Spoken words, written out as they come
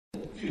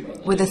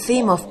With the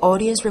theme of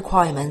audience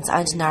requirements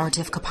and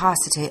narrative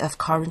capacity of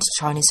current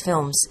Chinese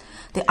films,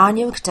 the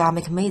annual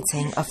academic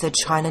meeting of the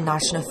China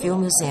National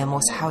Film Museum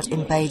was held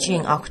in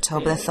Beijing on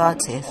October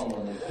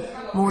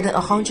 30th. More than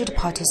 100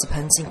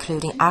 participants,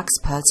 including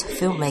experts,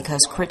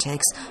 filmmakers,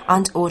 critics,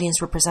 and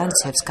audience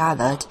representatives,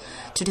 gathered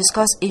to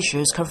discuss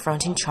issues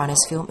confronting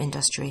China's film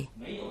industry.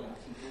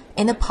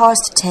 In the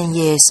past 10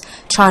 years,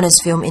 China's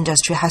film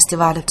industry has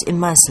developed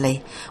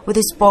immensely, with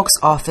its box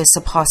office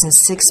surpassing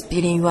 6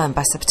 billion yuan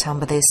by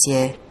September this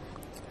year.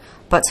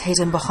 But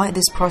hidden behind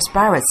this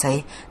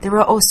prosperity, there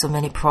are also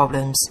many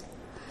problems.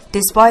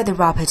 Despite the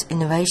rapid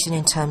innovation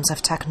in terms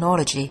of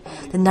technology,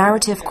 the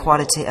narrative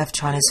quality of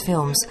China's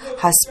films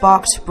has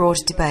sparked broad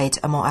debate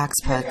among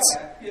experts.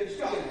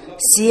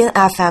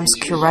 CNFM's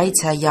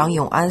curator Yang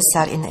Yong'an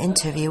said in an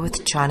interview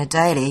with China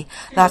Daily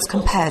that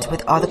compared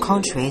with other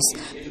countries,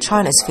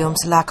 China's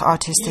films lack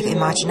artistic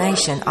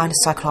imagination and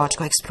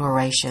psychological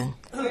exploration.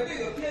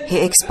 He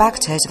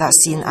expected that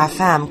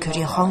CNFM could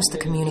enhance the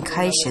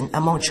communication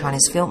among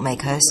Chinese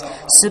filmmakers,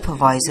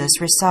 supervisors,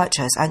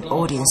 researchers, and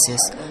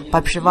audiences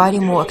by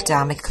providing more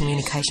academic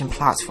communication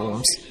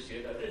platforms.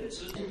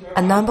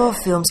 A number of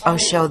films on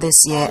show this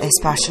year,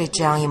 especially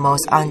Jiang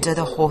Yimou's Under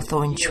the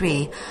Hawthorn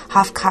Tree,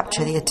 have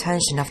captured the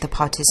attention of the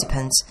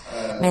participants,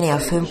 many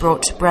of whom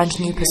brought brand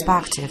new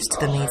perspectives to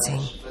the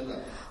meeting.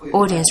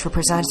 Audience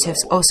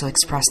representatives also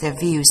expressed their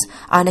views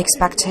and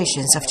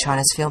expectations of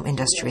China's film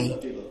industry.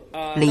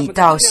 Li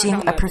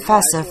Daoxing, a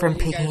professor from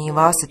Peking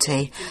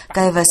University,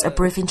 gave us a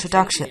brief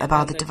introduction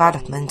about the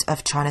development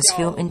of China's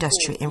film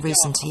industry in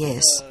recent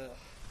years.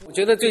 我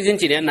觉得最近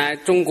几年来，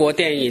中国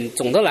电影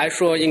总的来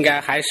说应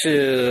该还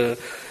是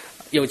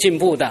有进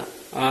步的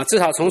至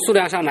少从数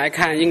量上来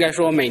看，应该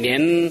说每年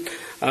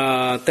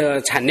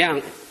的产量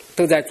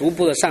都在逐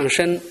步的上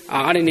升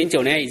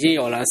2009年已经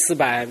有了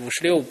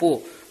456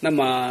部，那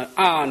么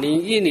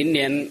2010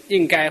年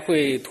应该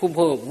会突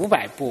破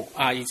500部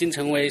已经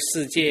成为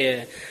世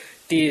界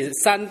第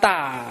3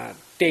大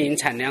电影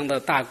产量的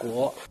大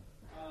国。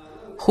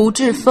 Hu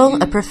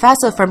Zhifeng, a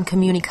professor from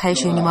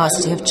Communication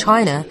University of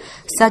China,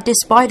 said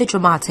despite the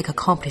dramatic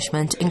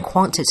accomplishment in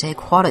quantity,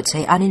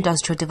 quality, and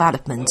industrial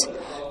development,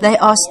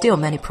 there are still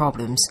many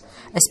problems,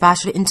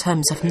 especially in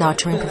terms of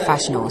nurturing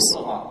professionals.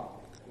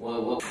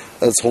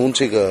 从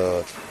这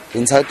个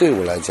人才队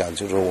伍来讲，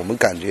就是我们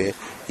感觉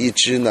一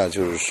支呢，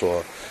就是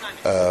说，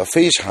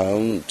非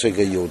常这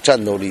个有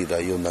战斗力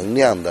的、有能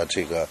量的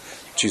这个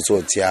剧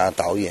作家、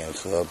导演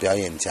和表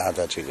演家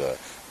的这个。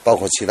 包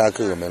括其他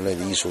各个门类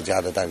的艺术家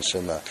的诞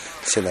生呢，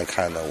现在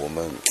看呢，我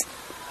们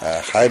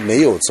还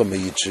没有这么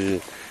一支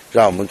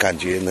让我们感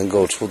觉能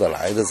够出得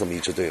来的这么一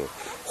支队伍，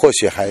或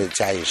许还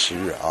假以时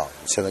日啊。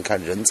现在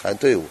看人才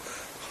队伍，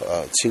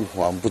青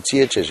黄不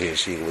接，这也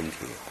是一个问题。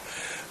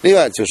另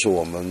外就是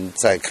我们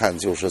再看，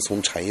就是从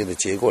产业的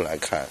结构来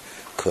看，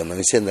可能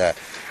现在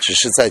只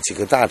是在几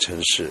个大城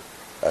市，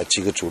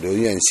几个主流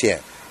院线，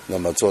那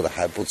么做得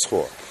还不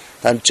错，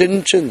但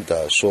真正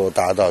的说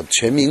达到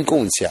全民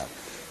共享。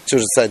 就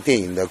是在电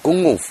影的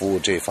公共服务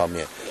这方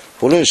面，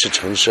不论是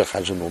城市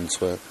还是农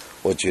村，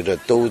我觉得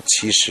都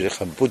其实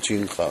很不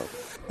均衡。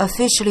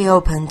 Officially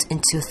opened in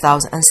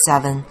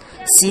 2007,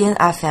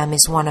 CNFM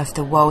is one of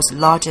the world's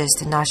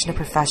largest national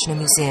professional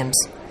museums.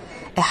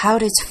 It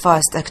held its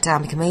first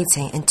academic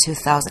meeting in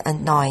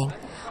 2009,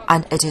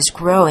 and it is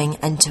growing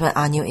into an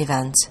annual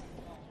event.